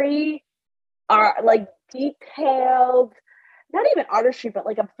very like detailed, not even artistry, but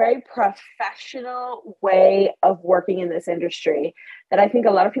like a very professional way of working in this industry that I think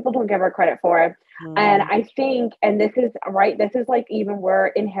a lot of people don't give her credit for. And I think, and this is right, this is like even where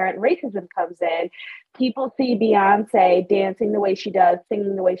inherent racism comes in. People see Beyonce dancing the way she does,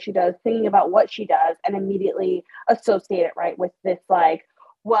 singing the way she does, singing about what she does, and immediately associate it, right, with this like,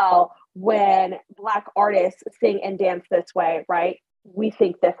 well, when Black artists sing and dance this way, right, we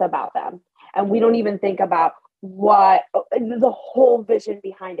think this about them. And we don't even think about what the whole vision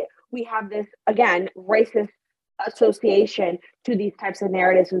behind it. We have this, again, racist association to these types of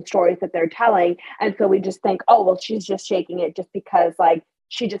narratives and stories that they're telling. And so we just think, oh, well, she's just shaking it just because like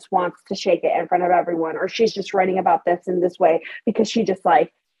she just wants to shake it in front of everyone, or she's just writing about this in this way because she just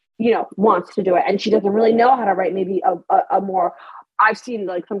like, you know, wants to do it. And she doesn't really know how to write maybe a more, I've seen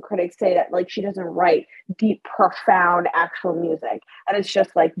like some critics say that like she doesn't write deep, profound actual music, and it's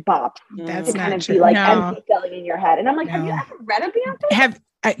just like bop. That's to not kind of true. be like empty selling in your head. And I'm like, have you ever read a Beyonce?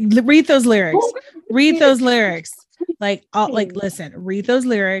 Read those lyrics. Read those lyrics. Like, listen. Read those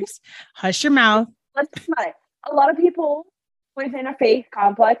lyrics. Hush your mouth. Let's think about it. A lot of people within a faith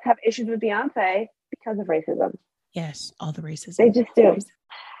complex have issues with Beyonce because of racism. Yes, all the racism. They just do.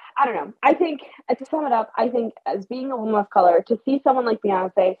 I don't know. I think, to sum it up, I think as being a woman of color, to see someone like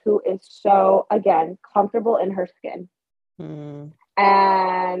Beyonce who is so, again, comfortable in her skin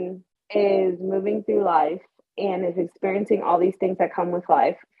and is moving through life and is experiencing all these things that come with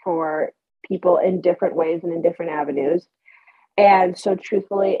life for people in different ways and in different avenues, and so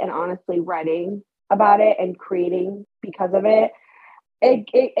truthfully and honestly writing about it and creating because of it,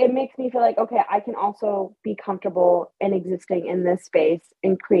 it makes me feel like, okay, I can also be comfortable in existing in this space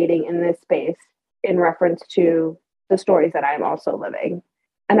and creating in this space in reference to the stories that I'm also living.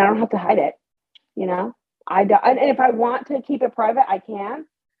 And I don't have to hide it, you know? I don't, and if I want to keep it private, I can.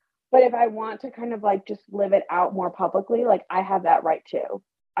 But if I want to kind of like just live it out more publicly, like I have that right too.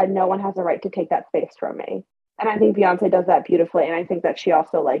 And no one has a right to take that space from me. And I think Beyonce does that beautifully. And I think that she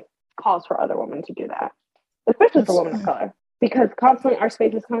also like calls for other women to do that, especially for women of color, because constantly our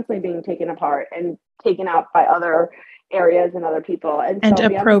space is constantly being taken apart and taken out by other areas and other people, and so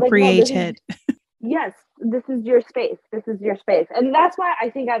appropriated. Like, no, yes, this is your space. This is your space. And that's why I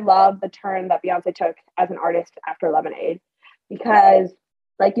think I love the turn that Beyonce took as an artist after Lemonade. Because,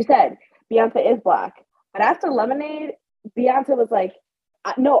 like you said, Beyonce is Black. But after Lemonade, Beyonce was like,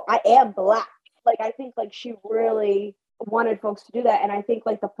 no, I am Black. Like, I think, like, she really wanted folks to do that. And I think,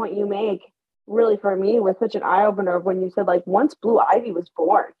 like, the point you make really for me was such an eye-opener of when you said, like, once Blue Ivy was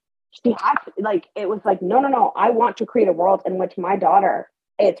born, she had to, like, it was like, no, I want to create a world in which my daughter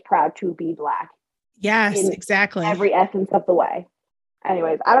is proud to be Black. Yes, exactly. Every essence of the way.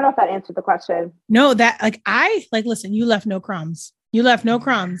 Anyways, I don't know if that answered the question. No, listen, you left no crumbs. You left no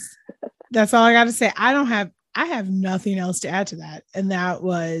crumbs. That's all I got to say. I have nothing else to add to that. And that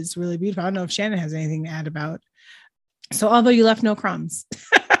was really beautiful. I don't know if Shannon has anything to add about. So although you left no crumbs,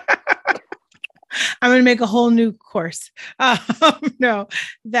 I'm going to make a whole new course. No,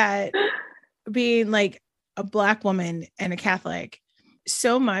 that being like a Black woman and a Catholic,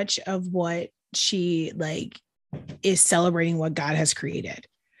 so much of what she like is celebrating what God has created,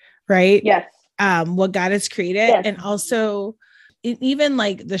 right? Yes. What God has created. Yes. And also even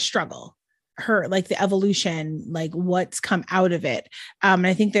like the struggle, her, like the evolution, like what's come out of it. And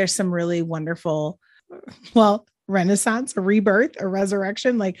I think there's some really wonderful, renaissance, a rebirth, a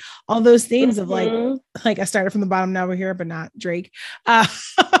resurrection, like all those themes of like I started from the bottom, now we're here, but not Drake. But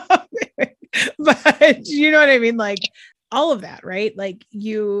you know what I mean? Like all of that, right? Like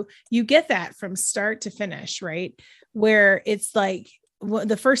you get that from start to finish, right? Where it's like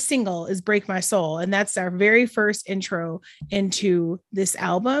the first single is Break My Soul. And that's our very first intro into this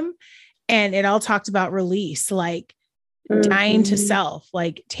album. And it all talked about release, like dying to self,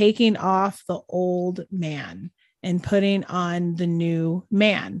 like taking off the old man and putting on the new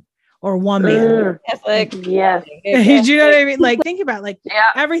man or woman. Like, yes. Do you know what I mean? Like think about like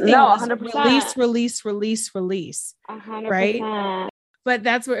everything was 100%. release, 100%. right? But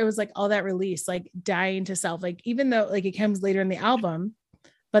that's where it was like all that release, like dying to self, like even though like it comes later in the album,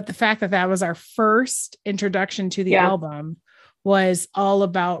 but the fact that that was our first introduction to the album was all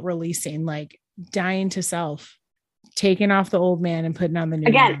about releasing, like dying to self, taking off the old man and putting on the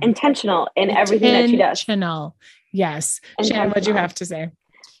new man. Intentional in everything that she does. Intentional. Yes. Shannon, what'd you have to say?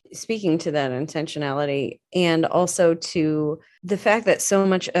 Speaking to that intentionality and also to the fact that so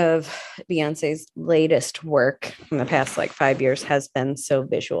much of Beyonce's latest work in the past like 5 years has been so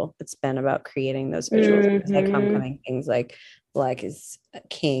visual. It's been about creating those visuals, like homecoming, things like Black is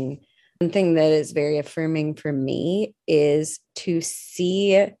King. One thing that is very affirming for me is to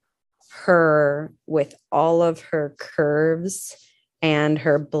see her with all of her curves and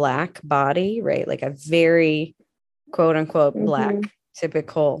her Black body, right? Like a very quote unquote Black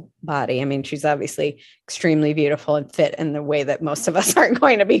typical body. I mean, she's obviously extremely beautiful and fit in the way that most of us aren't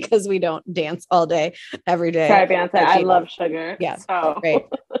going to be because we don't dance all day, every day. Sorry, Beyonce. I love sugar. Yeah. So. Right.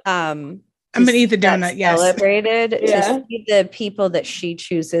 I'm going to eat the donut. Yes. Celebrated to see the people that she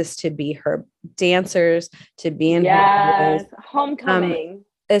chooses to be her dancers, to be in her homecoming.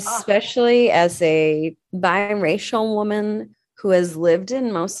 Especially as a biracial woman who has lived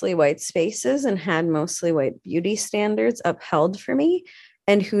in mostly white spaces and had mostly white beauty standards upheld for me,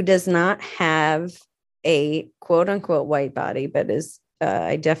 and who does not have a quote unquote white body, but is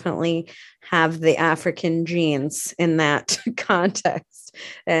I definitely have the African genes in that context.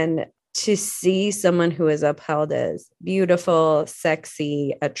 And to see someone who is upheld as beautiful,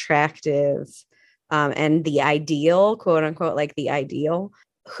 sexy, attractive, and the ideal, quote unquote, like the ideal,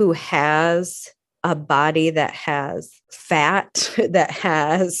 who has a body that has fat, that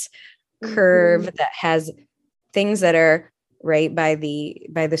has curve, that has things that are right by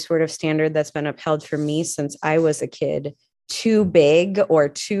the sort of standard that's been upheld for me since I was a kid, too big or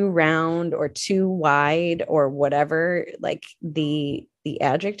too round or too wide or whatever, like the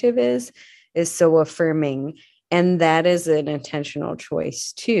adjective is so affirming. And that is an intentional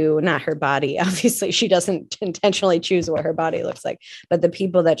choice too, not her body. Obviously, she doesn't intentionally choose what her body looks like, but the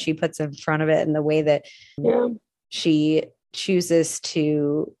people that she puts in front of it and the way that she chooses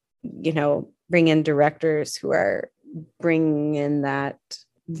to, bring in directors who are bringing in that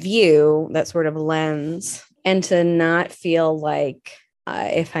view, that sort of lens, and to not feel like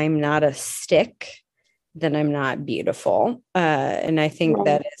if I'm not a stick, then I'm not beautiful. And I think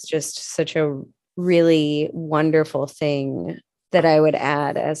that is just such a really wonderful thing that I would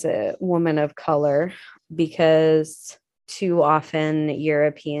add as a woman of color, because too often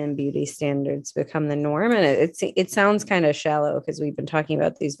European beauty standards become the norm. And it sounds kind of shallow because we've been talking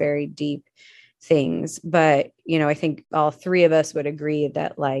about these very deep things. But, I think all three of us would agree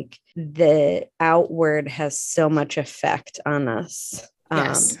that like the outward has so much effect on us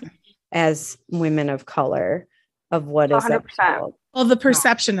Yes. as women of color of what is 100%. Well, the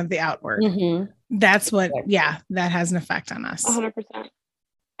perception of the outward. Mm-hmm. That's what, that has an effect on us. 100%.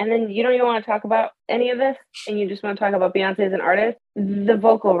 And then you don't even want to talk about any of this, and you just want to talk about Beyonce as an artist. The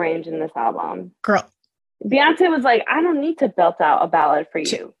vocal range in this album. Girl. Beyonce was like, I don't need to belt out a ballad for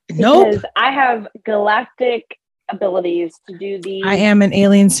you. Nope. Because I have galactic abilities to do these. I am an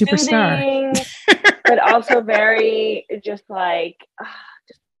alien superstar. But also very just like,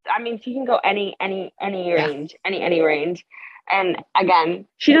 she can go any range, any range. And again,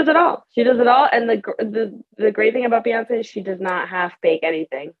 she does it all. And the great thing about Beyonce is she does not half bake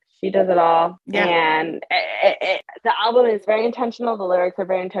anything. She does it all. Yeah. And the album is very intentional. The lyrics are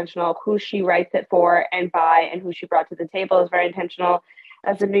very intentional. Who she writes it for and by and who she brought to the table is very intentional.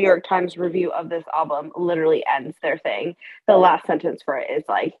 As the New York Times review of this album literally ends their thing, the last sentence for it is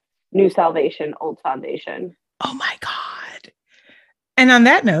like, new salvation, old foundation. Oh my God. And on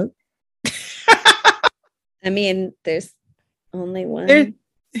that note, there's only one.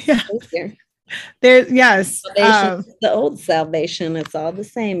 Yes. The old salvation. It's all the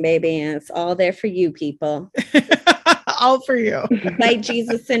same, baby. And it's all there for you people. All for you. Invite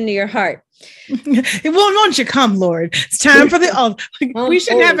Jesus into your heart. Won't you come, Lord? It's time for the altar. We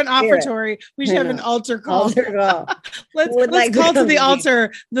should have an offertory. We should have an altar call. Let's call to the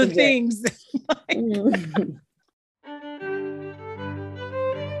altar the things.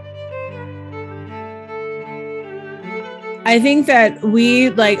 I think that we,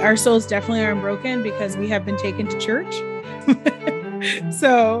 like, our souls definitely aren't broken because we have been taken to church.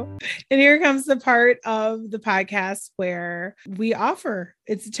 So, and here comes the part of the podcast where we offer.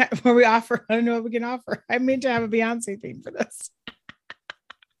 It's a time where we offer. I don't know what we can offer. I mean to have a Beyonce theme for this.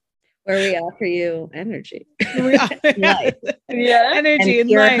 Where we offer you energy. Energy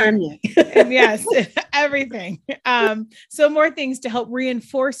and light. And yes, everything. So more things to help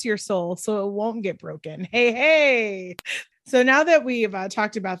reinforce your soul so it won't get broken. Hey. So now that we've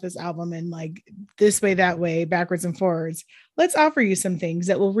talked about this album and like this way, that way, backwards and forwards, let's offer you some things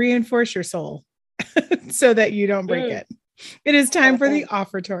that will reinforce your soul so that you don't break it. It is time for the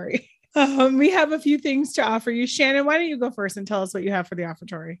offertory. We have a few things to offer you. Shannon, why don't you go first and tell us what you have for the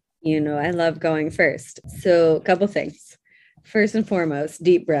offertory? I love going first. So a couple things. First and foremost,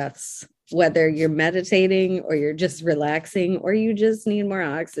 deep breaths. Whether you're meditating or you're just relaxing or you just need more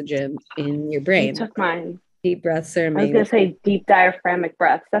oxygen in your brain. You took mine. Deep breaths are amazing. I was going to say deep diaphragmatic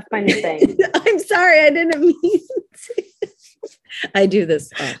breaths. That's my new thing. I'm sorry. I didn't mean to. I do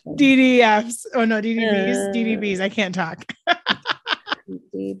this often. DDFs. Oh, no, DDBs. I can't talk.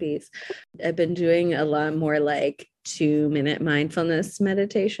 DDBs. I've been doing a lot more like 2-minute mindfulness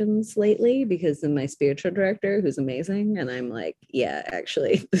meditations lately because of my spiritual director, who's amazing. And I'm like, yeah,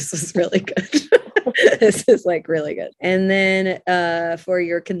 actually, this is really good. This is like really good. And then for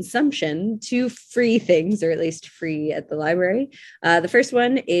your consumption, 2 free things, or at least free at the library. The first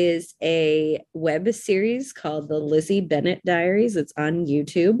one is a web series called the Lizzie Bennet Diaries. It's on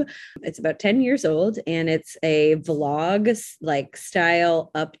YouTube. It's about 10 years old, and it's a vlog like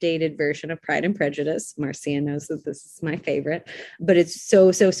style updated version of Pride and Prejudice. Marcia knows that this is my favorite, but it's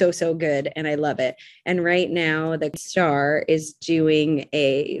so good, and I love it. And right now, the star is doing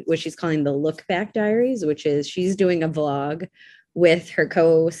what she's calling the Look Back Diaries, which is she's doing a vlog with her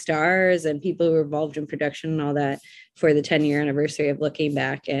co-stars and people who were involved in production and all that for the 10-year anniversary of looking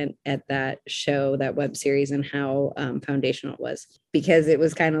back at that show, that web series, and how foundational it was, because it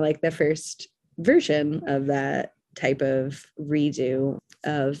was kind of like the first version of that type of redo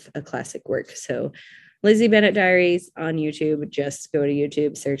of a classic work. So Lizzie Bennet Diaries on YouTube. Just go to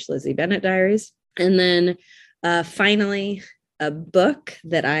YouTube, search Lizzie Bennet Diaries. And then finally, a book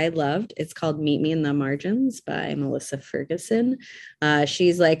that I loved. It's called Meet Me in the Margins by Melissa Ferguson.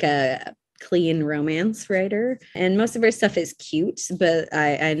 She's like a clean romance writer, and most of her stuff is cute, but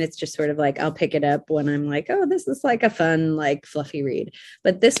and it's just sort of like I'll pick it up when I'm like, oh, this is like a fun, like fluffy read.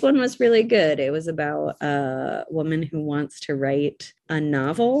 But this one was really good. It was about a woman who wants to write a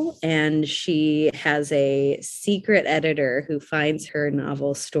novel, and she has a secret editor who finds her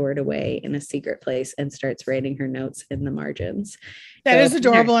novel stored away in a secret place and starts writing her notes in the margins. That is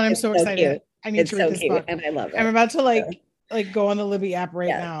adorable, and I'm so excited. Cute. I need to read this book, and I love it. I'm about to like go on the Libby app right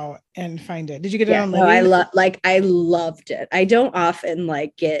now and find it. Did you get it on Libby? No, I loved it. I don't often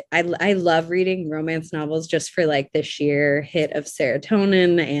I love reading romance novels just for like the sheer hit of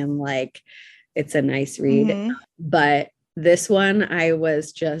serotonin, and like it's a nice read. Mm-hmm. But this one I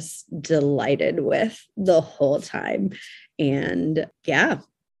was just delighted with the whole time. And yeah,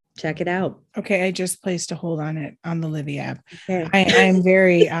 Check it out. Okay, I just placed a hold on it on the Livy app. Okay. I'm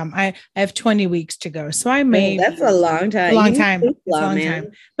very I have 20 weeks to go, so I may. That's a long time. It's a long time. It's a long man.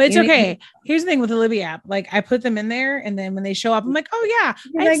 time, but it's okay. Here's the thing with the Livy app: like I put them in there, and then when they show up, I'm like, oh yeah,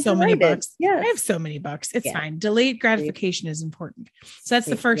 I have so many bucks. Yeah, I have so many bucks. It's fine. Delayed gratification is important. So that's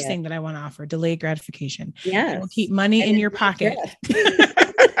the first thing that I want to offer: delayed gratification. Yeah, will keep money in your pocket.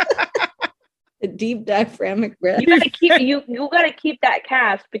 A deep diaphragmatic breath. You gotta keep that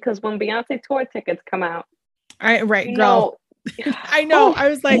cash, because when Beyonce tour tickets come out, girl. I know. I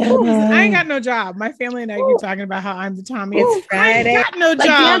was like, I ain't got no job. My family and I keep talking about how I'm the Tommy. It's Friday. I got no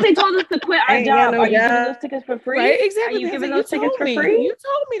job. Beyonce told us to quit our job. Are you giving those tickets for free? Right? Exactly. Are you giving those tickets for free? You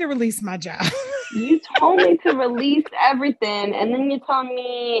told me to release my job. You told me to release everything, and then you told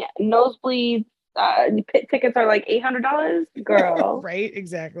me nosebleeds pit tickets are like $800, girl. Right?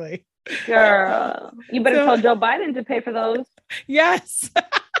 Exactly. Girl, you better tell Joe Biden to pay for those. Yes.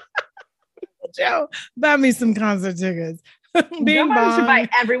 Joe, buy me some concert tickets. Joe Biden should buy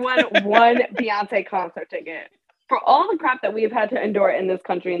everyone one Beyonce concert ticket. For all the crap that we've had to endure in this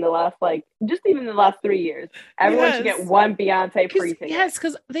country in the last, just even the last 3 years, everyone should get one Beyonce free ticket. Yes,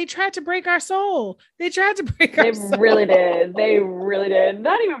 because they tried to break our soul. They soul. Really did. They really did.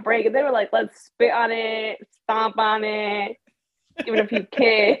 Not even break it. They were like, let's spit on it, stomp on it, give it a few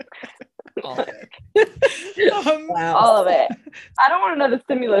kicks. All of it. All of it. I don't want another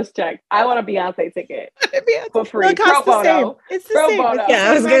stimulus check. I want a Beyonce ticket for free. It costs the same. It's the same. Bono. Yeah,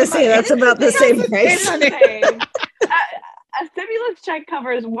 I was going to say that's about the same price. A stimulus check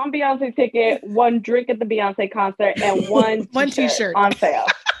covers one Beyonce ticket, one drink at the Beyonce concert, and one t-shirt on sale.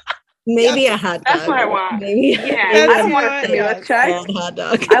 Maybe a hot dog. That's what I want. Maybe. Yeah, I don't want a stimulus check. Hot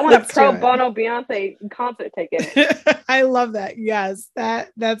dog. I want a pro bono Beyonce concert ticket. I love that. Yes,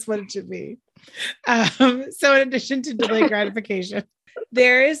 that's what it should be. So in addition to delayed gratification,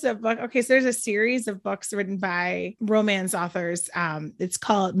 there is a book. Okay, so there's a series of books written by romance authors. It's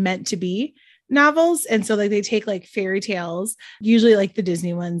called Meant to Be novels. And so they take fairy tales, usually the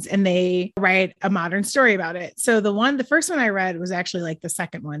Disney ones, and they write a modern story about it. So the first one I read was actually the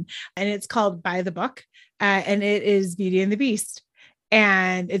second one, and it's called By the Book. And it is Beauty and the Beast.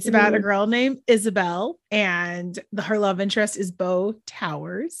 And it's about a girl named Isabel, and her love interest is Beau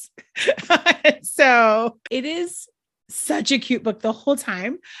Towers. So it is such a cute book. The whole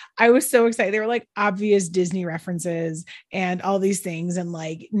time I was so excited. They were obvious Disney references and all these things, and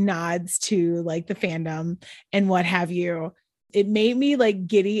nods to the fandom and what have you. It made me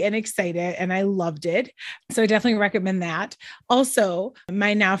giddy and excited, and I loved it. So I definitely recommend that. Also,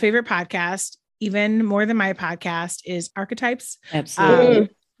 my now favorite podcast, even more than my podcast, is Archetypes. Absolutely.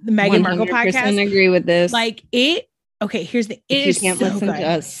 The Meghan Markle podcast. I agree with this. Okay, here's the it is you can't so listen good. to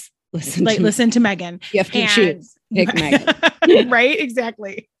us. Listen to Meghan. You have to choose. Pick Meghan. Right?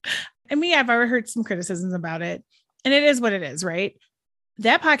 Exactly. I mean, I've already heard some criticisms about it, and it is what it is, right?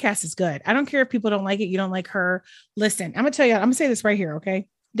 That podcast is good. I don't care if people don't like it. You don't like her. Listen, I'm going to tell you, I'm going to say this right here. Okay.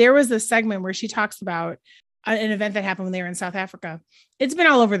 There was this segment where she talks about an event that happened when they were in South Africa. It's been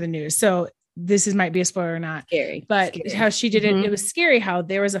all over the news. So this might be a spoiler or not. Scary. But how she did it, it was scary how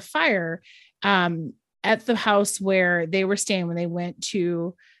there was a fire at the house where they were staying when they went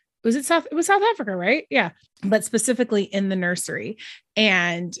to, it was South Africa, right? Yeah. But specifically in the nursery.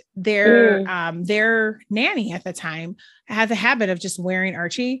 And their nanny at the time had the habit of just wearing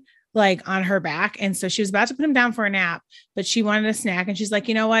Archie on her back. And so she was about to put him down for a nap, but she wanted a snack. And she's like,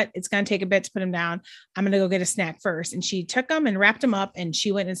 you know what? It's going to take a bit to put him down. I'm going to go get a snack first. And she took him and wrapped him up, and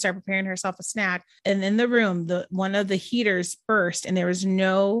she went and started preparing herself a snack. And in the room, one of the heaters burst, and there was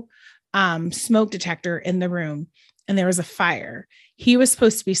no smoke detector in the room, and there was a fire. He was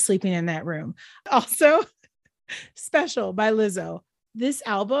supposed to be sleeping in that room. Also, Special by Lizzo. This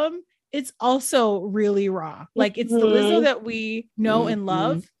album, it's also really raw. It's the Lizzo that we know and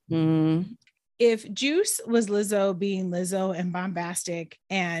love. If Juice was Lizzo being Lizzo and bombastic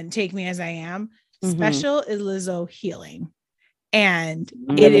and Take Me As I Am, Special is Lizzo healing. And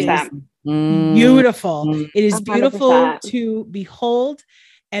it is beautiful. It is beautiful 100%. To behold.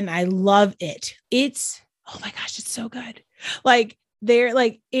 And I love it. It's, oh my gosh, it's so good.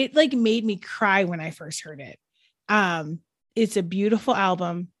 It made me cry when I first heard it. It's a beautiful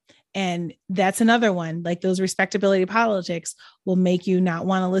album. And that's another one, those respectability politics will make you not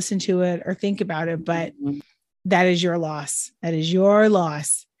want to listen to it or think about it, but that is your loss. That is your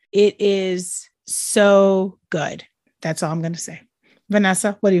loss. It is so good. That's all I'm going to say.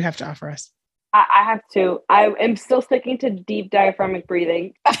 Vanessa, what do you have to offer us? I have to. I am still sticking to deep diaphragmatic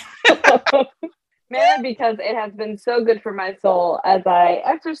breathing. Mainly because it has been so good for my soul as I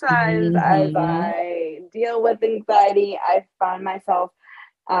exercise, as I deal with anxiety. I find myself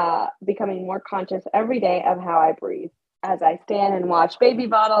becoming more conscious every day of how I breathe. As I stand and wash baby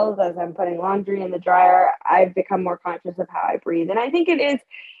bottles, as I'm putting laundry in the dryer, I've become more conscious of how I breathe. And I think it is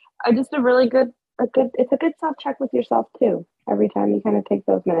just a really good, it's a good self-check with yourself too, every time you kind of take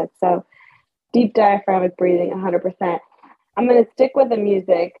those minutes. So deep diaphragmatic breathing, 100%. I'm going to stick with the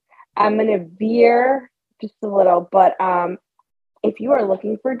music. I'm going to veer just a little, but if you are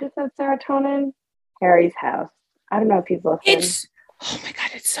looking for just that serotonin, Harry's House. I don't know if you've listened. Oh my God,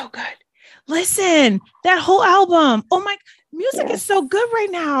 it's so good. Listen, that whole album. Oh my, music is so good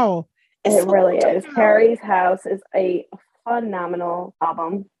right now. It really is. Harry's House is a phenomenal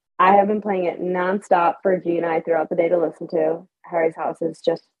album. I have been playing it nonstop for G and I throughout the day to listen to. Harry's House is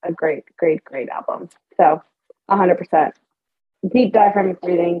just a great, great, great album. So 100%. Deep diaphragmatic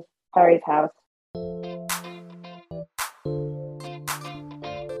breathing, Harry's House.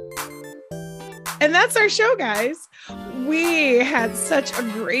 And that's our show, guys. We had such a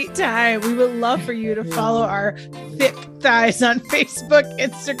great time. We would love for you to follow our thick thighs on Facebook,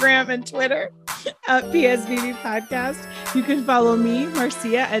 Instagram, and Twitter at PSBB Podcast. You can follow me,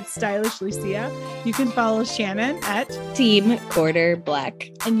 Marcia, at Stylish Lucia. You can follow Shannon at Team Quarter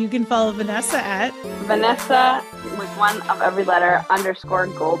Black. And you can follow Vanessa at Vanessa with one of every letter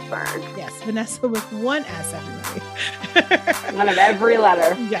 _Goldberg. Yes, Vanessa with one S, everybody. One of every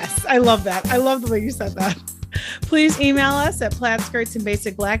letter. Yes, I love that. I love the way you said that. Please email us at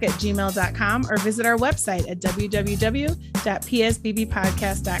plaidskirtsandbasicblack@gmail.com or visit our website at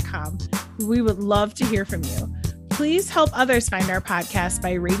www.psbbpodcast.com. We would love to hear from you. Please help others find our podcast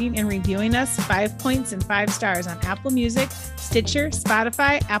by rating and reviewing us 5 points and 5 stars on Apple Music, Stitcher,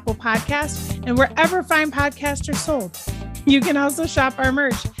 Spotify, Apple Podcasts, and wherever fine podcasts are sold. You can also shop our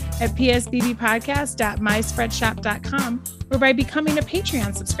merch at psbbpodcast.myspreadshop.com or by becoming a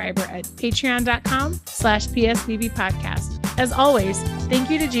Patreon subscriber at patreon.com/psbbpodcast. As always, thank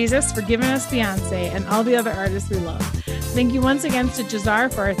you to Jesus for giving us Beyonce and all the other artists we love. Thank you once again to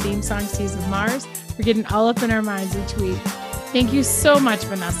Jazar for our theme song, Seas of Mars, for getting all up in our minds each week. Thank you so much,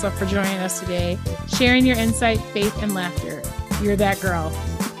 Vanessa, for joining us today, sharing your insight, faith, and laughter. You're that girl.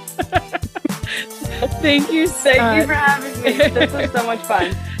 Thank you for having me. This was so much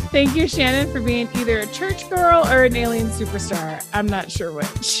fun. Thank you, Shannon, for being either a church girl or an alien superstar. I'm not sure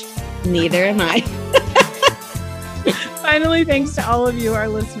which. Neither am I. Finally, thanks to all of you, our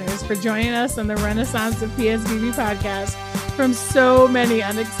listeners, for joining us on the Renaissance of PSBB Podcast from so many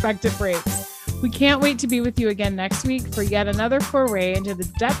unexpected breaks. We can't wait to be with you again next week for yet another foray into the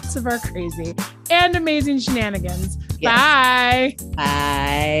depths of our crazy and amazing shenanigans. Yes. Bye.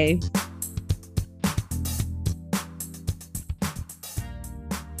 Bye.